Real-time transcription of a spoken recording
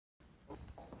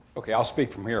Okay, I'll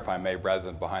speak from here, if I may, rather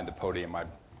than behind the podium. I'd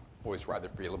always rather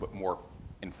be a little bit more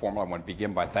informal. I want to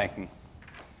begin by thanking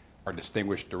our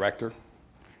distinguished director,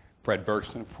 Fred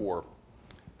Bergson, for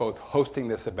both hosting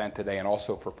this event today and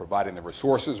also for providing the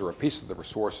resources, or a piece of the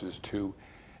resources, to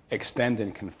extend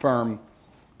and confirm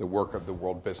the work of the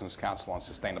World Business Council on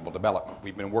Sustainable Development.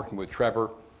 We've been working with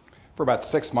Trevor for about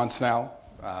 6 months now,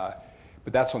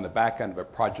 but that's on the back end of a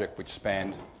project which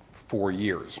spanned 4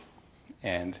 years.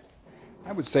 And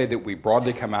I would say that we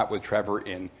broadly come out with Trevor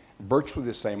in virtually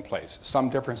the same place. Some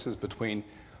differences between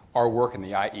our work and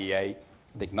the IEA, I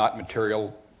think not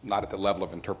material, not at the level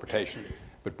of interpretation,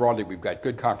 but broadly we've got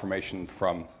good confirmation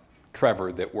from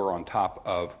Trevor that we're on top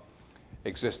of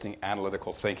existing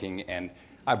analytical thinking, and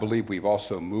I believe we've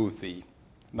also moved the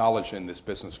knowledge in this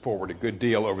business forward a good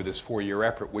deal over this 4-year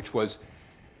effort, which was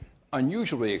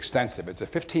unusually extensive. It's a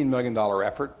 $15 million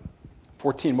effort.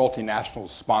 14 multinationals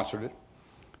sponsored it.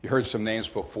 You heard some names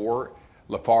before.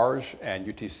 Lafarge and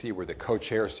UTC were the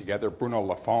co-chairs together. Bruno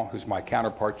Lafont, who's my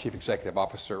counterpart, Chief Executive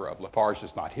Officer of Lafarge,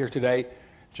 is not here today.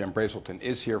 Jim Brazelton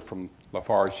is here from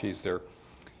Lafarge. He's their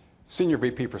Senior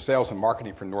VP for Sales and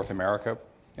Marketing for North America.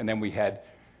 And then we had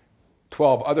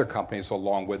 12 other companies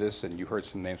along with us, and you heard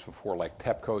some names before, like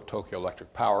TEPCO, Tokyo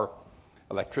Electric Power,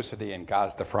 Electricity and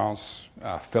Gaz de France,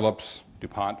 Philips,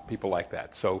 DuPont, people like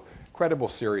that. So credible,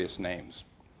 serious names.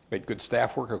 We had good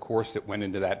staff work, of course, that went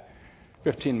into that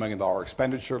 $15 million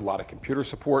expenditure, a lot of computer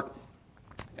support,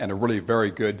 and a really very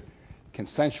good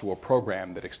consensual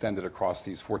program that extended across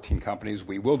these 14 companies.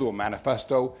 We will do a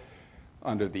manifesto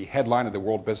under the headline of the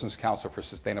World Business Council for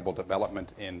Sustainable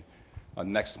Development in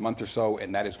next month or so,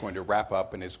 and that is going to wrap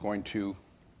up and is going to,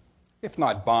 if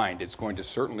not bind, it's going to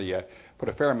certainly put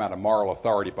a fair amount of moral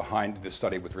authority behind this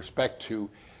study with respect to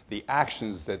the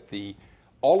actions that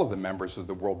all of the members of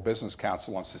the World Business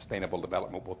Council on Sustainable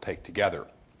Development will take together.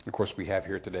 Of course, we have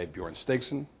here today Bjorn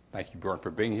Stigson. Thank you, Bjorn, for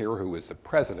being here, who is the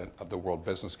president of the World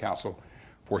Business Council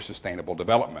for Sustainable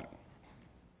Development.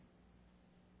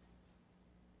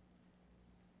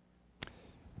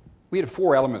 We had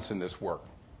 4 elements in this work,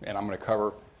 and I'm going to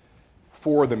cover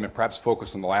 4 of them and perhaps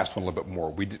focus on the last one a little bit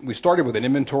more. We started with an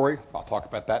inventory. I'll talk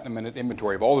about that in a minute.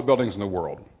 Inventory of all the buildings in the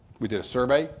world. We did a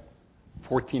survey,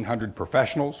 1,400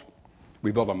 professionals.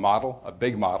 We built a model, a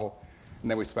big model, and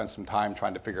then we spent some time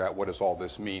trying to figure out what does all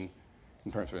this mean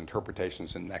in terms of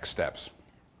interpretations and next steps.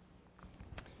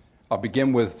 I'll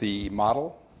begin with the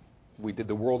model. We did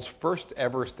the world's first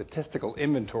ever statistical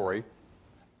inventory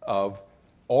of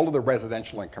all of the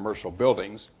residential and commercial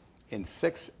buildings in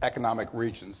 6 economic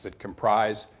regions that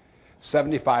comprise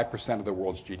 75% of the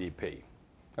world's GDP.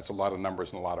 That's a lot of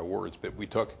numbers and a lot of words, but we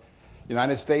took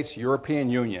United States,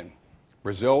 European Union,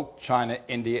 Brazil, China,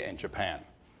 India, and Japan.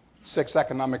 6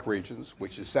 economic regions,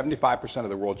 which is 75%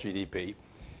 of the world's GDP.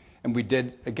 And we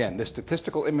did, again, this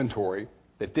statistical inventory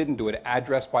that didn't do it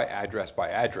address by address by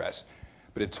address,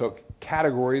 but it took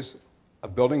categories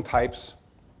of building types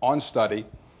on study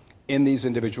in these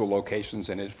individual locations,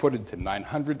 and it footed to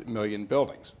 900 million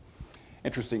buildings.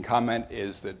 Interesting comment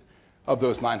is that of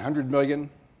those 900 million,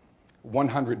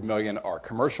 100 million are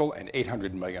commercial and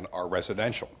 800 million are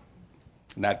residential.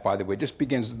 And that, by the way, just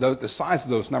begins, the size of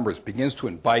those numbers begins to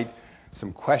invite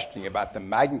some questioning about the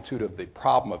magnitude of the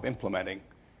problem of implementing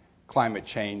climate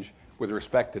change with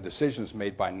respect to decisions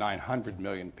made by 900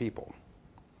 million people.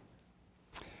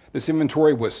 This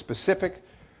inventory was specific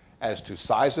as to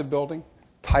size of building,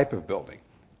 type of building,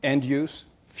 end use,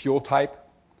 fuel type,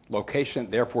 location,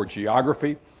 therefore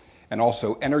geography, and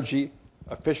also energy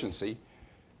efficiency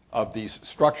of these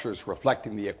structures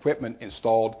reflecting the equipment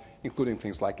installed, including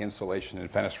things like insulation and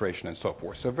fenestration and so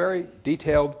forth. So very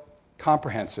detailed,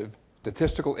 comprehensive,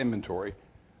 statistical inventory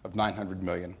of 900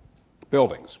 million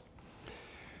buildings.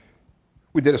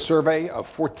 We did a survey of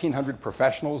 1,400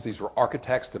 professionals. These were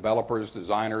architects, developers,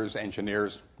 designers,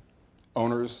 engineers,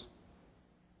 owners,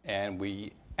 and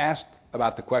we asked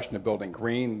about the question of building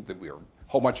green. There were a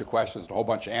whole bunch of questions, a whole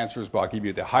bunch of answers, but I'll give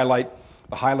you the highlight.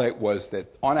 The highlight was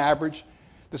that, on average,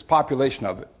 this population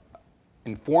of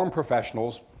informed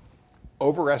professionals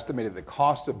overestimated the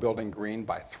cost of building green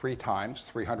by 3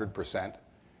 times, 300%,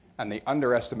 and they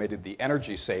underestimated the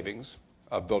energy savings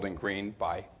of building green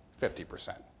by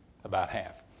 50%, about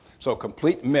half. So a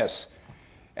complete miss,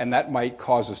 and that might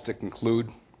cause us to conclude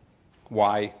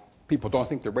why people don't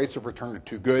think the rates of return are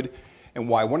too good, and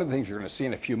why one of the things you're going to see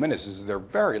in a few minutes is there are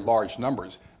very large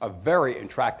numbers of very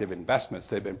attractive investments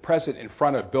that have been present in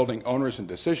front of building owners and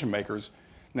decision makers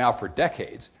now for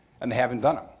decades, and they haven't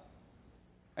done them.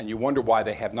 And you wonder why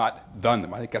they have not done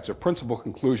them. I think that's a principal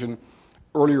conclusion.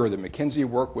 Earlier, the McKinsey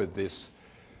work with this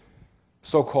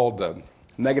so-called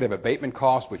negative abatement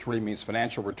cost, which really means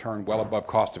financial return well above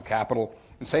cost of capital.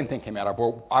 And same thing came out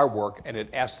of our work, and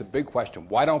it asks the big question,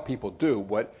 why don't people do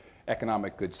what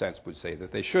economic good sense would say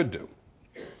that they should do?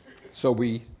 So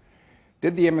we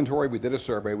did the inventory, we did a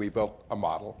survey, we built a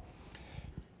model.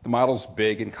 The model's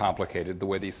big and complicated, the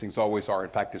way these things always are. In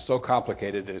fact, it's so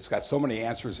complicated and it's got so many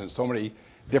answers and so many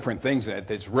different things in it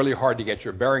that it's really hard to get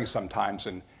your bearings sometimes.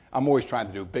 And I'm always trying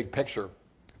to do big picture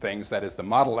things. That is, the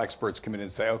model experts come in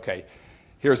and say, okay,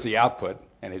 here's the output,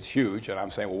 and it's huge. And I'm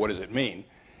saying, well, what does it mean?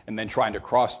 And then trying to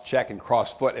cross-check and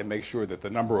cross-foot and make sure that the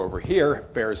number over here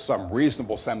bears some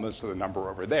reasonable semblance to the number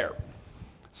over there.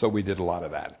 So we did a lot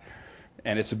of that.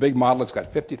 And it's a big model. It's got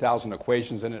 50,000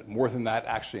 equations in it, more than that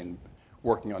actually in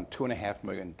working on 2.5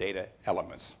 million data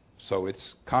elements. So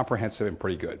it's comprehensive and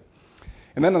pretty good.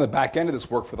 And then on the back end of this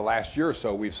work for the last year or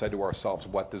so, we've said to ourselves,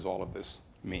 what does all of this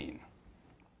mean?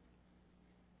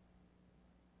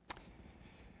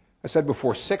 I said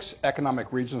before, 6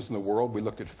 economic regions in the world. We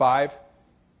looked at 5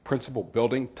 principal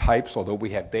building types, although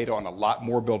we have data on a lot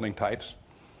more building types.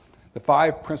 The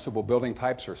 5 principal building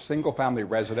types are single-family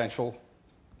residential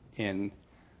in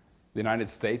the United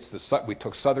States. We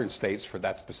took southern states for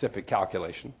that specific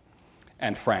calculation,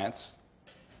 and France.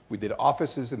 We did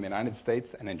offices in the United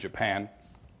States and in Japan.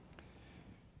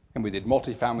 And we did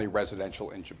multifamily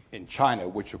residential in China,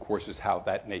 which, of course, is how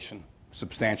that nation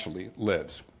substantially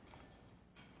lives.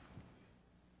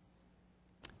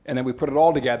 And then we put it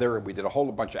all together, and we did a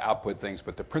whole bunch of output things,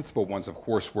 but the principal ones, of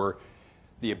course, were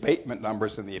the abatement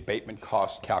numbers and the abatement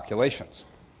cost calculations.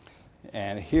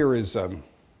 And here is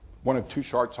one of 2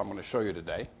 charts I'm going to show you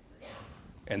today.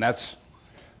 And that's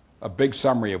a big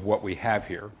summary of what we have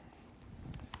here.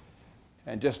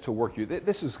 And just to work you,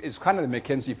 this is kind of the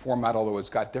McKinsey format, although it's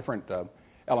got different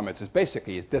elements. It's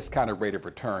basically a discounted rate of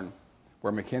return,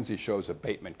 where McKinsey shows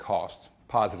abatement costs,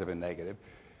 positive and negative,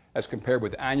 as compared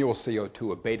with annual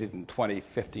CO2 abated in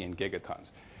 2050 in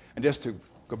gigatons. And just to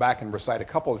go back and recite a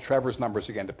couple of Trevor's numbers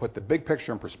again to put the big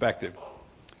picture in perspective,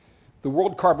 the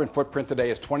world carbon footprint today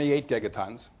is 28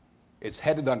 gigatons. It's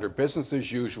headed under business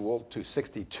as usual to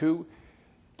 62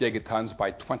 gigatons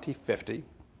by 2050.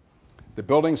 The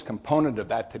buildings component of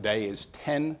that today is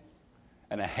 10.5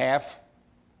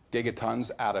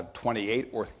 gigatons out of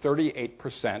 28, or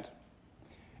 38%,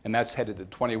 and that's headed to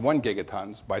 21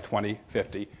 gigatons by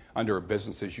 2050 under a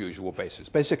business as usual basis.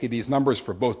 Basically, these numbers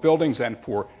for both buildings and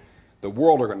for the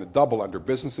world are going to double under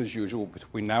business as usual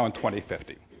between now and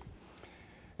 2050.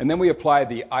 And then we apply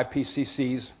the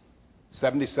IPCC's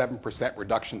 77%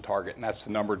 reduction target, and that's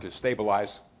the number to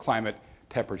stabilize climate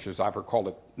temperatures. I've called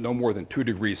it no more than 2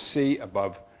 degrees C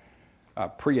above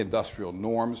pre-industrial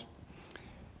norms.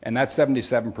 And that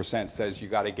 77% says you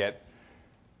got to get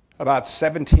about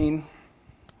 16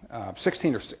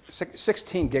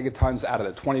 gigatons out of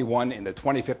the 21 in the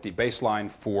 2050 baseline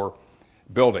for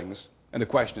buildings. And the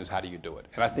question is, how do you do it?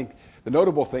 And I think the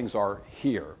notable things are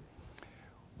here,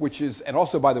 which is, and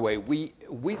also, by the way,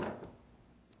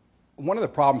 one of the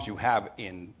problems you have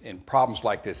in problems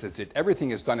like this is that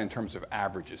everything is done in terms of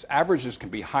averages. Averages can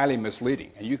be highly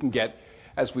misleading, and you can get,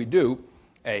 as we do,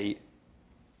 a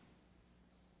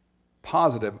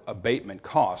positive abatement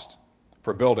cost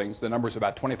for buildings. The number is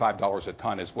about $25 a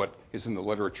ton is what is in the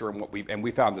literature, and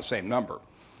we found the same number.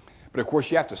 But of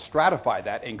course, you have to stratify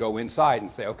that and go inside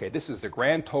and say, okay, this is the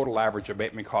grand total average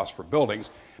abatement cost for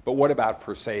buildings, but what about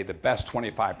for, say, the best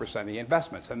 25% of the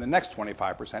investments, and the next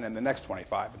 25%, and the next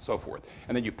 25%, and so forth.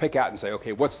 And then you pick out and say,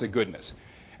 okay, what's the goodness?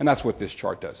 And that's what this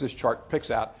chart does. This chart picks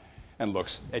out and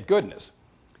looks at goodness.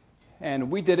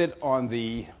 And we did it on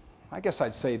the, I guess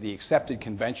I'd say, the accepted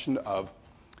convention of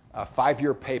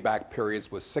 5-year payback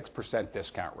periods with 6%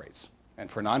 discount rates. And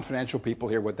for non-financial people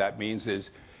here, what that means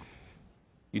is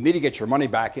you need to get your money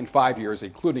back in 5 years,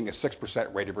 including a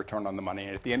 6% rate of return on the money.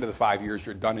 And at the end of the 5 years,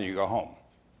 you're done and you go home.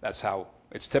 That's how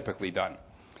it's typically done.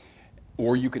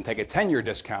 Or you can take a 10-year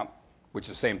discount, which is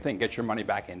the same thing. Get your money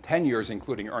back in 10 years,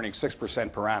 including earning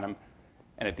 6% per annum.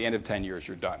 And at the end of 10 years,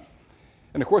 you're done.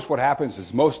 And of course, what happens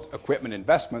is most equipment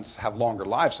investments have longer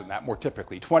lives than that, more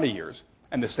typically 20 years.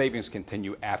 And the savings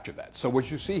continue after that. So what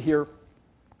you see here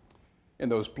in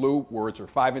those blue words are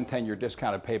 5 and 10-year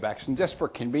discounted paybacks. And just for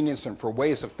convenience and for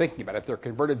ways of thinking about it, they're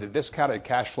converted to discounted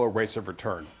cash flow rates of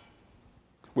return,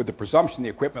 with the presumption the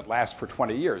equipment lasts for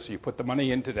 20 years. So you put the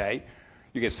money in today,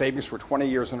 you get savings for 20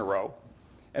 years in a row,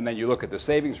 and then you look at the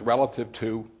savings relative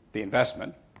to the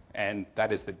investment, and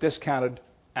that is the discounted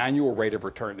annual rate of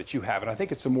return that you have. And I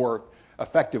think it's a more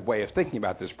effective way of thinking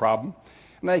about this problem.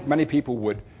 And I think many people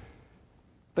would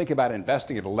think about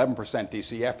investing at 11%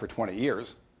 DCF for 20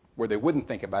 years, where they wouldn't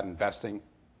think about investing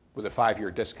with a 5-year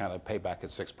discounted payback at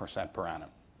 6% per annum.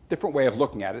 different way of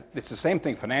looking at it. It's the same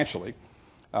thing financially,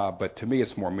 but to me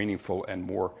it's more meaningful and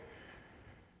more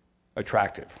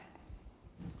attractive.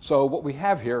 So what we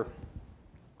have here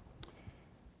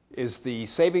is the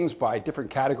savings by different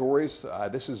categories.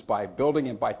 This is by building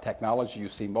and by technology. You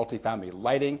see multifamily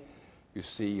lighting. You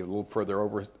see a little further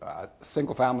over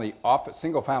single-family office,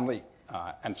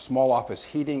 and small office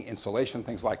heating, insulation,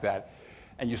 things like that.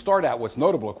 And you start out, what's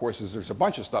notable, of course, is there's a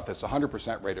bunch of stuff that's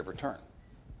 100% rate of return.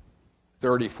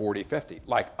 30, 40, 50,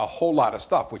 like a whole lot of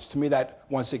stuff, which to me that,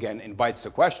 once again, invites the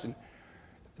question,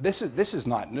 this is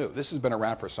not new. This has been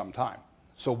around for some time.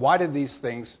 So why did these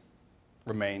things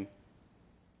remain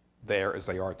there as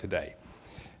they are today?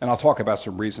 And I'll talk about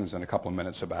some reasons in a couple of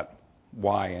minutes about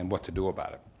why and what to do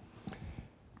about it.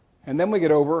 And then we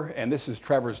get over, and this is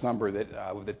Trevor's number,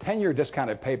 that with the 10-year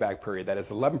discounted payback period, that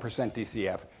is 11%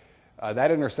 DCF,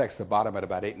 that intersects the bottom at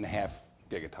about 8.5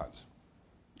 gigatons.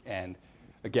 And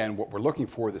again, what we're looking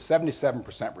for, the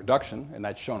 77% reduction, and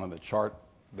that's shown on the chart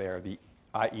there, the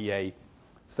IEA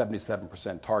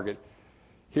 77% target,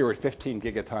 here at 15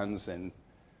 gigatons, and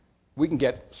we can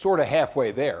get sort of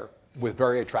halfway there with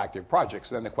very attractive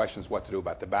projects. And then the question is what to do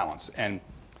about the balance. And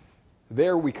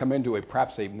there we come into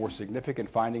perhaps a more significant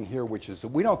finding here, which is that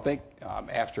we don't think,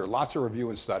 after lots of review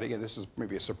and study, and this is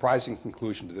maybe a surprising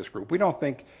conclusion to this group, we don't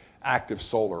think active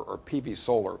solar or PV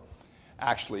solar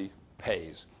actually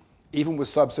pays, even with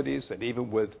subsidies and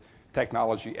even with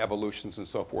technology evolutions and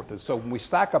so forth. And so when we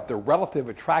stack up the relative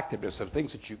attractiveness of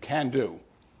things that you can do,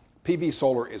 PV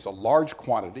solar is a large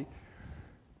quantity.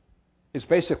 It's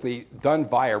basically done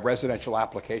via residential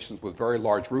applications with very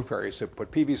large roof areas. So put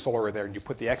PV solar in there and you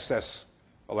put the excess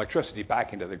electricity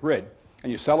back into the grid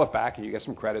and you sell it back and you get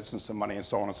some credits and some money and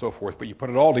so on and so forth. But you put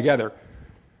it all together,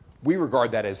 we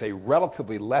regard that as a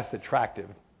relatively less attractive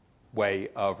way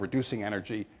of reducing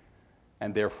energy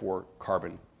and therefore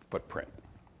carbon footprint.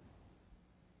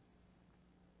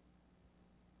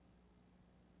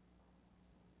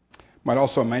 Might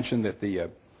also mention that the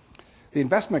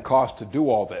investment cost to do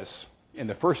all this in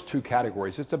the first two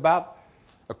categories, it's about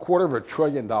 $250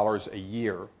 billion a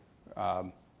year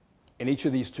in each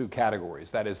of these two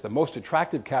categories. That is the most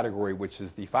attractive category, which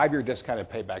is the 5-year discounted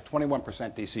payback, 21%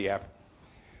 DCF,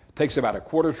 takes about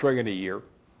 $250 billion a year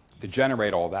to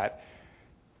generate all that.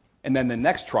 And then the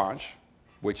next tranche,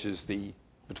 which is the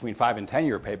between 5 and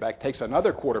 10-year payback, takes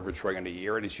another $250 billion a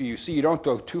year. And as you see, you don't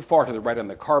go too far to the right on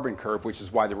the carbon curve, which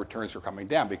is why the returns are coming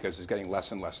down, because it's getting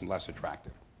less and less and less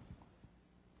attractive.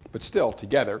 But still,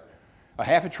 together,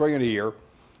 $500 billion a year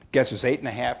gets us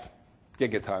 8.5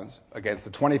 gigatons against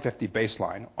the 2050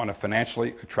 baseline on a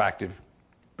financially attractive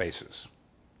basis.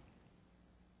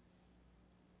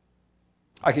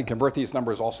 I can convert these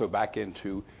numbers also back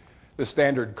into the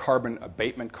standard carbon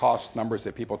abatement cost numbers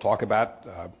that people talk about.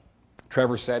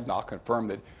 Trevor said, and I'll confirm,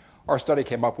 that our study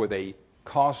came up with a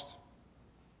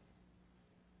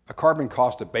carbon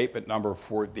cost abatement number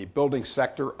for the building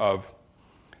sector of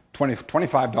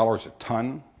 $25 a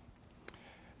ton.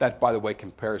 That, by the way,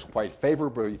 compares quite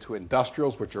favorably to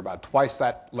industrials, which are about twice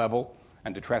that level,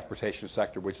 and to transportation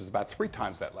sector, which is about 3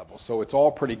 times that level. So it's all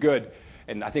pretty good.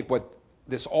 And I think what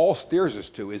this all steers us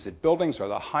to is that buildings are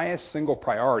the highest single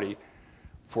priority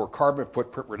for carbon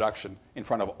footprint reduction in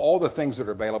front of all the things that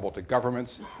are available to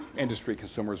governments, industry,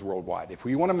 consumers worldwide. If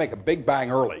we want to make a big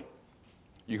bang early,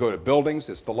 you go to buildings,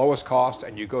 it's the lowest cost,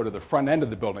 and you go to the front end of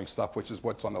the building stuff, which is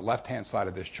what's on the left-hand side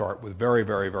of this chart, with very,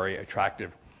 very, very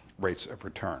attractive rates of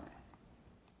return.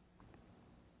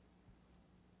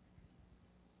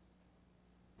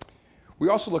 We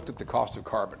also looked at the cost of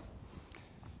carbon.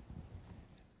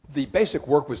 The basic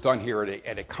work was done here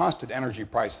at a constant energy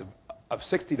price of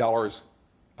 $60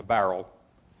 a barrel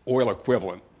oil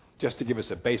equivalent, just to give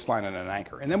us a baseline and an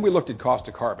anchor. And then we looked at cost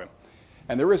of carbon.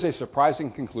 And there is a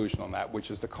surprising conclusion on that, which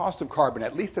is the cost of carbon,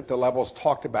 at least at the levels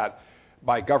talked about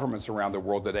by governments around the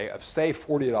world today, of, say,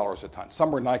 $40 a ton,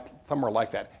 somewhere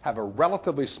like that, have a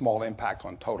relatively small impact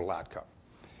on total outcome.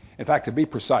 In fact, to be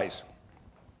precise,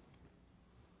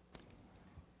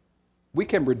 we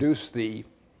can reduce the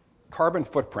carbon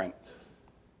footprint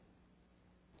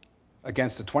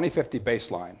against the 2050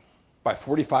 baseline by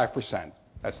 45%.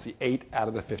 That's the 8 out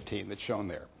of the 15 that's shown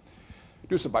there.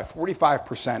 Reduce it by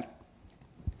 45%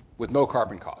 with no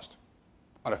carbon cost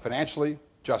on a financially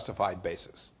justified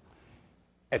basis.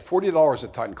 At $40 a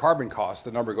ton carbon cost,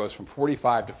 the number goes from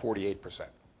 45 to 48%.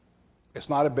 It's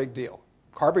not a big deal.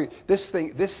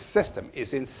 This system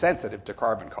is insensitive to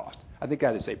carbon cost. I think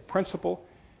that is a principal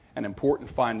and important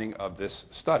finding of this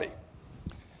study.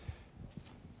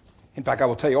 In fact, I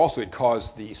will tell you also, it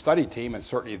caused the study team, and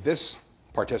certainly this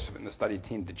participant in the study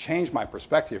team, to change my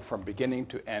perspective from beginning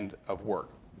to end of work.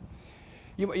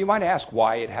 You might ask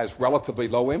why it has relatively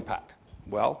low impact.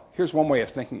 Well, here's one way of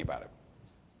thinking about it.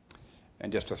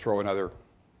 And just to throw another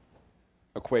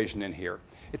equation in here,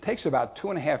 it takes about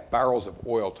 2.5 barrels of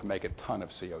oil to make a ton of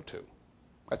CO2.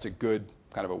 That's a good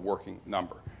kind of a working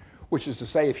number, which is to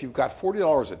say if you've got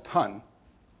 $40 a ton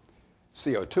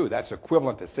CO2, that's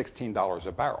equivalent to $16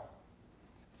 a barrel.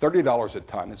 $30 a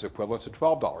ton is equivalent to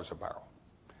 $12 a barrel.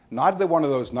 Neither one of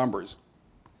those numbers,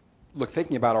 look,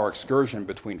 thinking about our excursion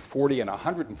between $40 and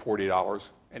 $140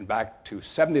 and back to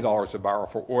 $70 a barrel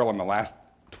for oil in the last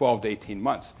 12 to 18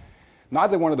 months,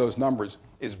 neither one of those numbers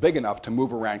is big enough to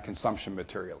move around consumption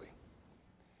materially.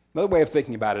 Another way of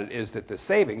thinking about it is that the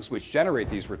savings which generate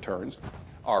these returns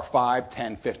are 5,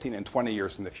 10, 15, and 20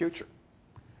 years in the future.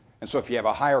 And so if you have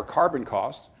a higher carbon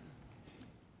cost,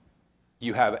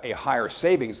 you have a higher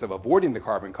savings of avoiding the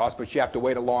carbon cost, but you have to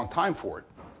wait a long time for it,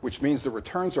 which means the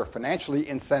returns are financially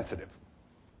insensitive.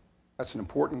 That's an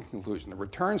important conclusion. The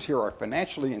returns here are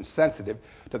financially insensitive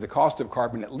to the cost of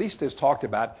carbon, at least as talked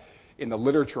about in the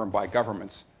literature and by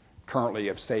governments currently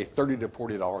of, say, $30 to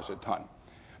 $40 a ton.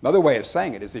 Another way of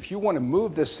saying it is if you want to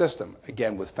move this system,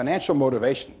 again, with financial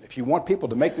motivation, if you want people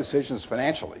to make decisions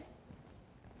financially,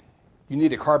 you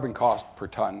need a carbon cost per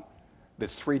ton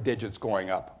that's 3 digits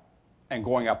going up, and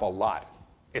going up a lot.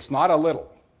 It's not a little,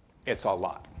 it's a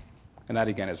lot. And that,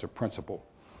 again, is a principal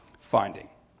finding.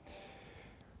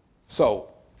 So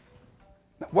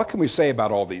what can we say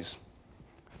about all these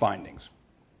findings?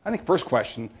 I think first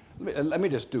question, let me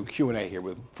just do Q&A here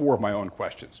with 4 of my own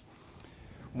questions.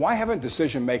 Why haven't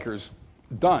decision makers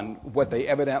done what they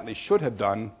evidently should have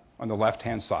done on the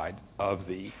left-hand side of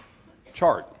the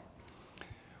chart?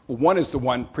 Well, one is the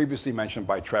one previously mentioned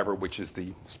by Trevor, which is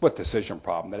the split decision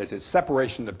problem. That is, it's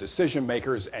separation of decision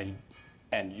makers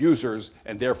and users,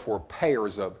 and therefore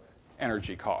payers of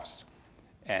energy costs.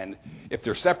 And if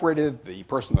they're separated, the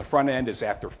person on the front end is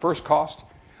after first cost,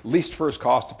 least first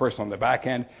cost, the person on the back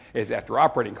end is after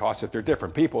operating costs. If they're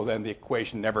different people, then the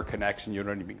equation never connects and you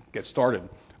don't even get started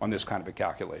on this kind of a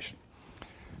calculation.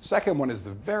 Second one is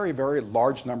the very, very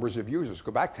large numbers of users.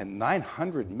 Go back to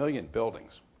 900 million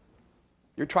buildings.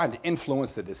 You're trying to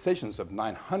influence the decisions of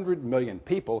 900 million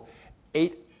people,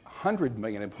 800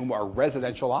 million of whom are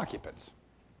residential occupants.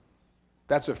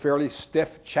 That's a fairly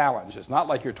stiff challenge. It's not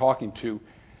like you're talking to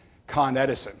Con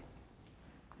Edison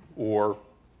or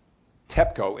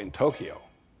TEPCO in Tokyo.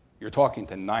 You're talking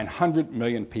to 900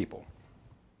 million people.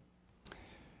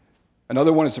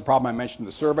 Another one is the problem I mentioned in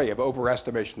the survey of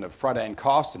overestimation of front-end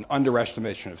costs and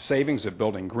underestimation of savings of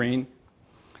building green.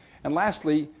 And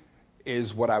lastly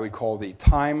is what I would call the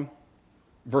time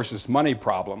versus money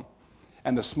problem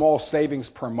and the small savings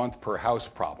per month per house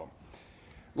problem.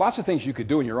 Lots of things you could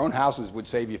do in your own houses would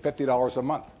save you $50 a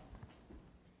month.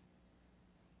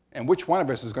 And which one of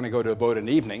us is going to go to devote an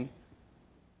evening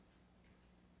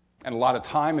and a lot of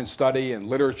time and study and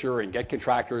literature and get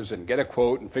contractors and get a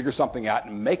quote and figure something out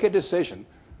and make a decision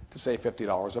to save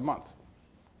 $50 a month?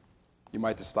 You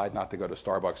might decide not to go to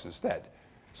Starbucks instead.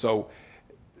 So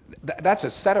that's a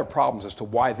set of problems as to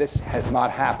why this has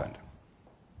not happened.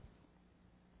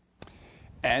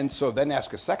 And so then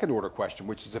ask a second order question,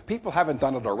 which is if people haven't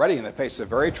done it already in the face of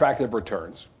very attractive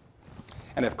returns,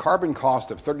 and if carbon cost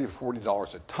of $30 to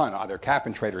 $40 a ton, either cap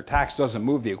and trade or tax, doesn't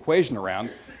move the equation around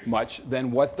much,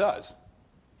 then what does?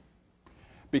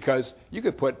 Because you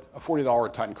could put a $40 a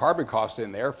ton carbon cost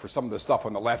in there for some of the stuff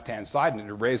on the left-hand side and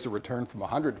it would raise the return from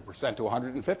 100% to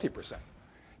 150%. If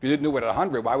you didn't do it at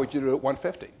 100, why would you do it at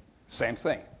 150? Same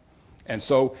thing. And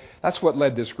so that's what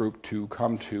led this group to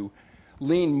come to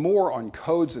lean more on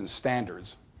codes and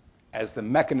standards as the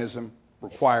mechanism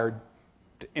required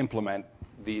to implement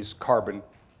these carbon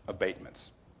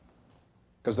abatements.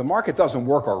 Because the market doesn't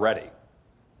work already.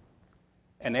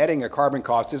 And adding a carbon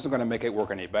cost isn't going to make it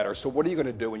work any better. So what are you going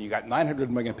to do when you got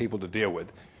 900 million people to deal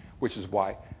with, which is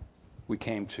why we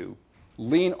came to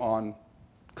lean on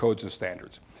codes and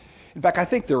standards. In fact, I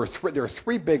think there are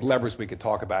 3 big levers we could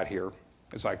talk about here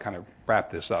as I kind of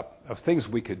wrap this up of things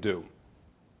we could do.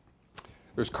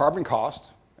 There's carbon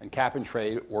cost and cap and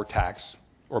trade or tax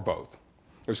or both.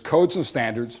 There's codes and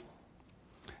standards.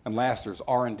 And last, there's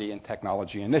R&D and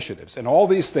technology initiatives. And all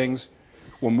these things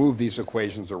will move these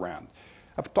equations around.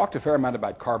 I've talked a fair amount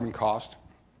about carbon cost.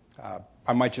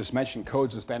 I might just mention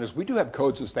codes and standards. We do have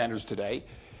codes and standards today.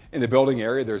 In the building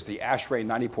area, there's the ASHRAE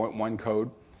 90.1 code,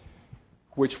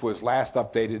 which was last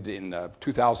updated in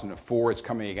 2004. It's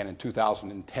coming again in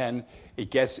 2010.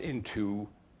 It gets into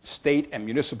state and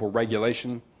municipal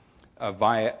regulation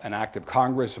via an act of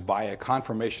Congress, via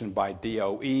confirmation by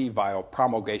DOE, via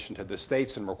promulgation to the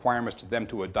states and requirements to them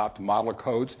to adopt model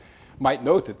codes. Might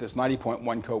note that this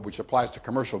 90.1 code, which applies to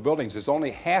commercial buildings, is only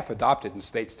half adopted in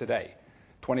states today.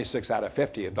 26 out of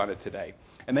 50 have done it today.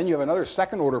 And then you have another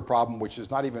second-order problem, which is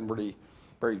not even really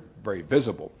very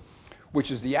visible,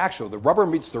 which is the rubber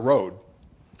meets the road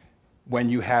when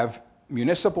you have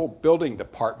municipal building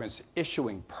departments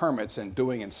issuing permits and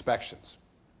doing inspections.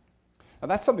 Now,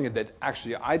 that's something that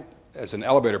actually I, as an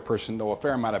elevator person, know a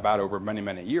fair amount about over many,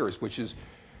 many years, which is,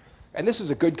 and this is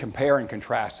a good compare and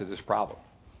contrast to this problem.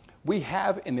 We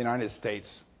have in the United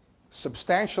States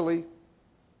substantially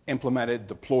implemented,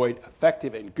 deployed,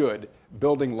 effective, and good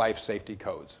building life safety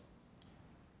codes.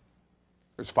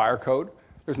 There's fire code,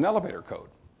 there's an elevator code.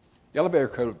 The elevator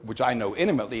code, which I know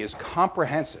intimately, is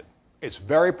comprehensive. It's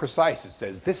very precise. It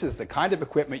says this is the kind of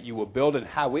equipment you will build and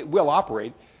how it will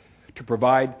operate to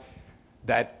provide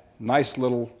that nice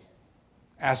little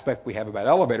aspect we have about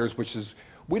elevators, which is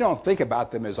we don't think about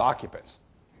them as occupants.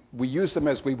 We use them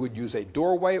as we would use a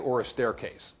doorway or a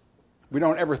staircase. We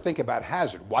don't ever think about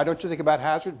hazard. Why don't you think about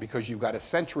hazard? Because you've got a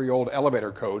century-old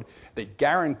elevator code that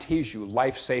guarantees you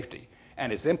life safety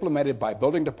and is implemented by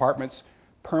building departments,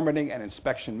 permitting, and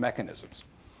inspection mechanisms.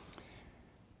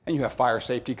 And you have fire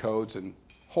safety codes and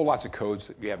whole lots of codes.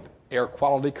 You have air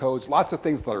quality codes, lots of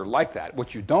things that are like that.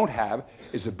 What you don't have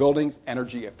is a building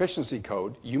energy efficiency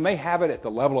code. You may have it at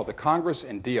the level of the Congress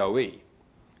and DOE.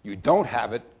 You don't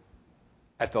have it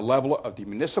at the level of the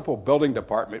municipal building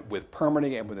department with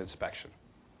permitting and with inspection.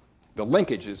 The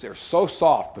linkages are so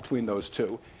soft between those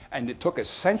two, and it took a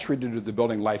century to do the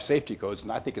building life safety codes,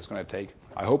 and I think it's going to take,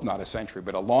 I hope not a century,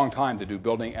 but a long time to do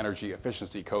building energy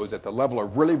efficiency codes at the level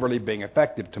of really being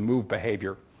effective to move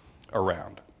behavior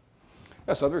around.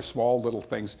 There's other small little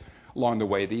things along the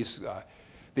way. The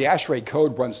ASHRAE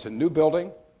code runs to new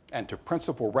building and to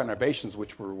principal renovations,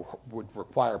 which would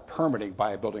require permitting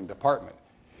by a building department.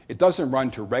 It doesn't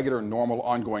run to regular, normal,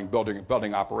 ongoing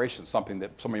building operations, something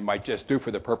that somebody might just do for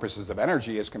the purposes of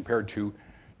energy as compared to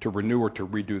renew or to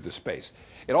redo the space.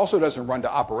 It also doesn't run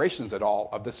to operations at all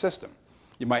of the system.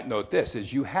 You might note this,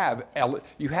 is you have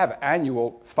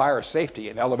annual fire safety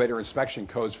and elevator inspection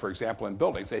codes, for example, in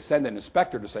buildings. They send an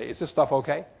inspector to say, is this stuff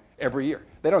okay? Every year.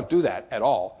 They don't do that at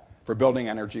all for building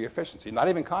energy efficiency, not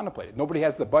even contemplated. Nobody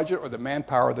has the budget or the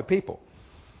manpower or the people.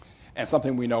 And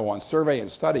something we know on survey and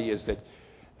study is that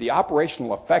the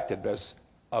operational effectiveness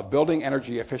of building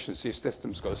energy efficiency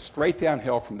systems goes straight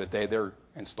downhill from the day they're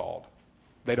installed.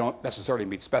 They don't necessarily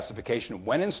meet specification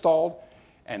when installed,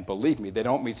 and believe me, they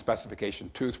don't meet specification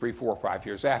 2, 3, 4, 5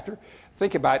 years after.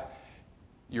 Think about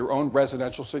your own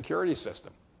residential security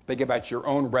system. Think about your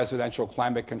own residential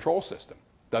climate control system.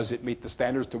 Does it meet the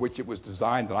standards to which it was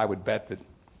designed? And I would bet that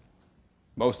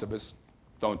most of us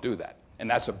don't do that. And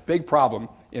that's a big problem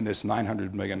in this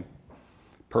 900 million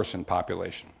person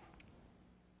population.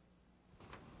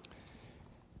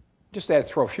 Just to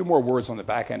throw a few more words on the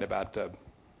back end about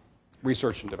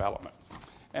research and development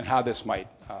and how this might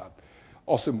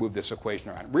also move this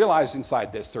equation around. Realize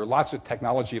inside this there are lots of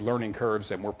technology learning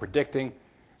curves, and we're predicting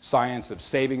science of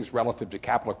savings relative to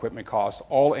capital equipment costs,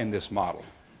 all in this model.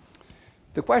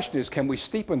 The question is, can we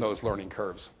steepen those learning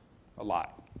curves a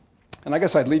lot? And I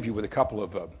guess I'd leave you with a couple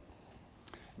of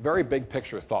very big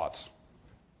picture thoughts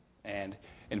and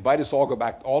invite us all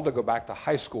to go back to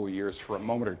high school years for a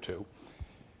moment or two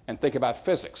and think about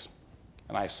physics.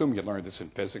 And I assume you learned this in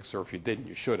physics, or if you didn't,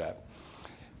 you should have.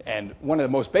 And one of the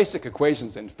most basic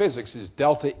equations in physics is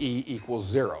delta E equals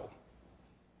 0.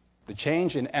 The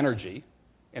change in energy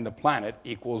in the planet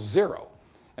equals 0.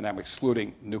 And I'm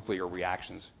excluding nuclear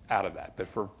reactions out of that. But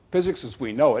for physics as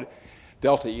we know it,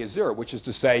 delta E is 0, which is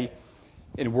to say,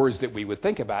 in words that we would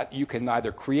think about, you can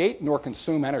neither create nor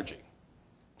consume energy.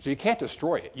 So you can't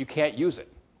destroy it. You can't use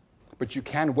it. But you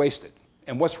can waste it.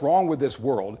 And what's wrong with this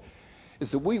world is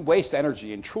that we waste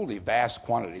energy in truly vast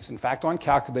quantities. In fact, on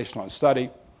calculation, on study,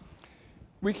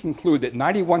 we conclude that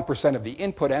 91% of the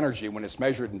input energy, when it's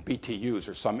measured in BTUs,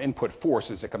 or some input force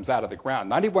as it comes out of the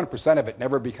ground, 91% of it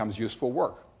never becomes useful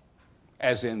work,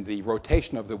 as in the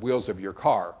rotation of the wheels of your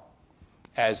car,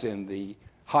 as in the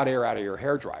hot air out of your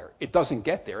hairdryer. It doesn't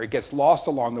get there. It gets lost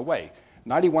along the way.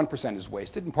 91% is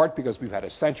wasted, in part because we've had a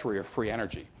century of free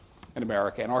energy in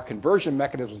America, and our conversion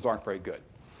mechanisms aren't very good.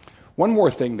 One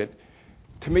more thing that,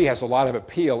 to me, has a lot of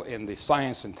appeal in the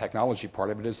science and technology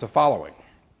part of it is the following,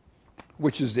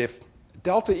 which is if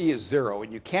delta E is 0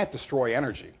 and you can't destroy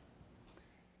energy,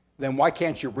 then why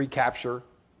can't you recapture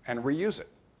and reuse it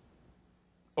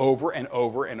over and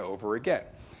over and over again?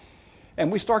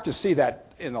 And we start to see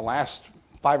that in the last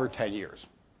 5 or 10 years.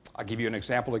 I'll give you an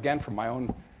example again from my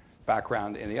own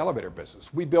background in the elevator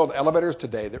business. We build elevators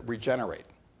today that regenerate.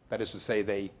 That is to say,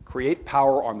 they create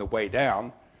power on the way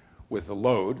down with the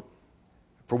load,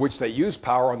 for which they use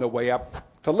power on the way up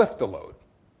to lift the load.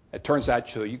 It turns out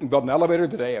so you can build an elevator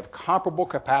today of comparable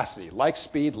capacity, like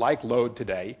speed, like load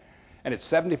today, and it's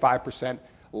 75%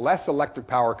 less electric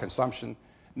power consumption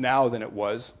now than it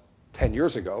was 10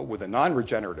 years ago with a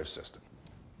non-regenerative system.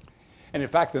 And in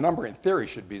fact, the number in theory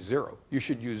should be zero. You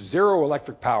should use zero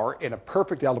electric power in a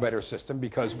perfect elevator system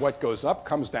because what goes up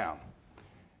comes down.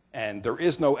 And there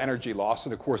is no energy loss.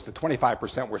 And of course, the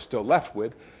 25% we're still left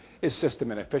with is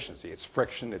system inefficiency. It's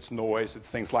friction, it's noise, it's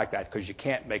things like that because you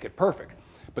can't make it perfect.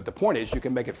 But the point is you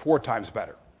can make it 4 times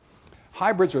better.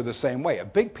 Hybrids are the same way. A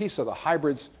big piece of the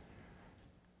hybrid's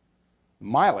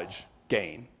mileage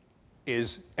gain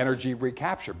is energy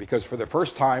recapture because for the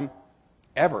first time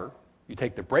ever, you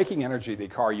take the braking energy of the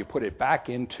car, you put it back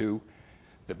into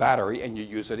the battery, and you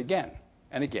use it again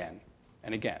and again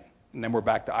and again. And then we're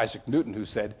back to Isaac Newton, who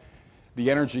said the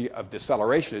energy of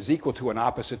deceleration is equal to and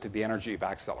opposite to the energy of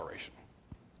acceleration.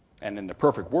 And in the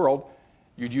perfect world,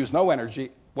 you'd use no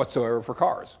energy whatsoever for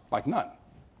cars, like none.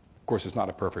 Of course, it's not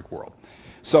a perfect world.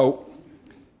 So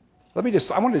I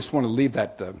just want to leave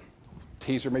that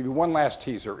teaser. Maybe one last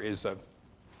teaser is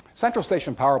central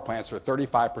station power plants are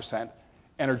 35%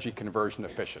 energy conversion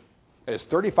efficient. That is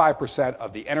 35%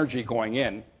 of the energy going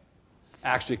in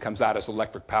actually comes out as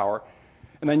electric power.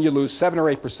 And then you lose 7 or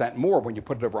 8% more when you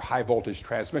put it over high voltage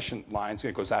transmission lines, and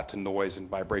it goes out to noise and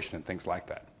vibration and things like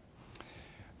that.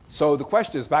 So the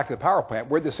question is, back to the power plant,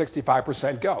 where'd the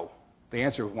 65% go? The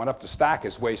answer went up to stack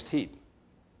is waste heat.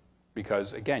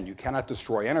 Because again, you cannot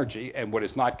destroy energy, and what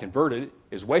is not converted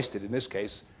is wasted, in this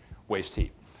case, waste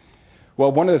heat.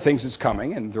 Well, one of the things that's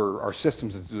coming, and there are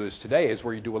systems that do this today, is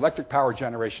where you do electric power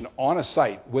generation on a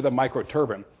site with a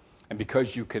microturbine, and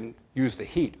because you can use the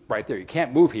heat right there, you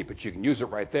can't move heat, but you can use it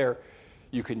right there,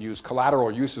 you can use collateral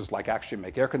uses like actually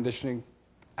make air conditioning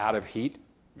out of heat,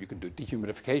 you can do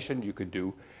dehumidification, you can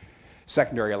do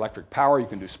secondary electric power, you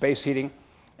can do space heating,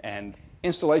 and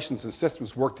installations and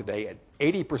systems work today at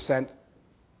 80%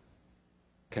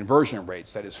 conversion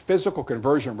rates, that is physical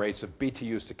conversion rates of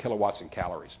BTUs to kilowatts and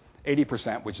calories.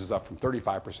 80%, which is up from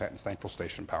 35% in central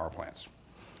station power plants.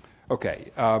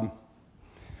 Okay,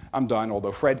 I'm done,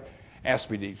 although Fred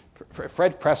pressed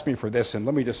me for this, and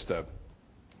let me just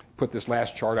put this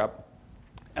last chart up.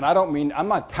 And I'm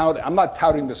not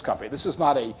touting this company. This is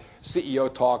not a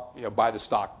CEO talk, buy the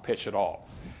stock pitch at all.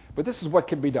 But this is what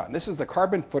can be done. This is the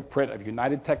carbon footprint of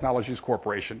United Technologies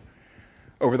Corporation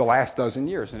over the last dozen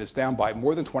years, and it's down by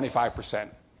more than 25%.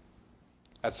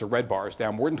 That's the red bars,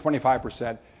 down more than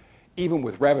 25%, even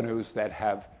with revenues that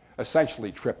have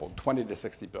essentially tripled, 20 to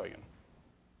 60 billion.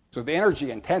 So the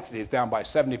energy intensity is down by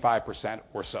 75%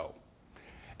 or so.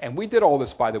 And we did all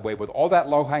this, by the way, with all that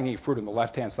low-hanging fruit on the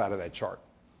left-hand side of that chart.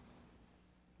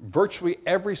 Virtually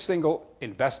every single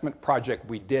investment project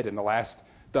we did in the last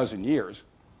dozen years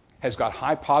has got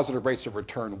high positive rates of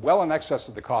return, well in excess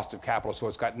of the cost of capital, so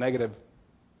it's got negative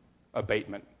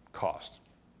abatement cost.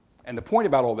 And the point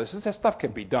about all this is that stuff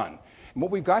can be done. And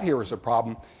what we've got here is a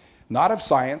problem not of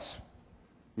science,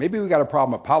 maybe we've got a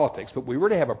problem of politics, but we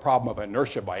really have a problem of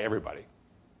inertia by everybody.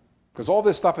 Because all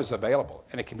this stuff is available,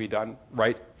 and it can be done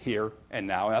right here and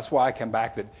now. And that's why I come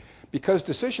back that because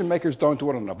decision makers don't do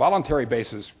it on a voluntary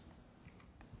basis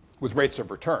with rates of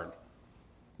return,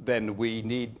 then we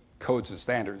need codes and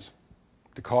standards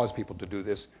to cause people to do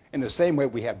this in the same way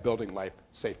we have building life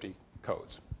safety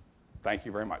codes. Thank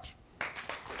you very much.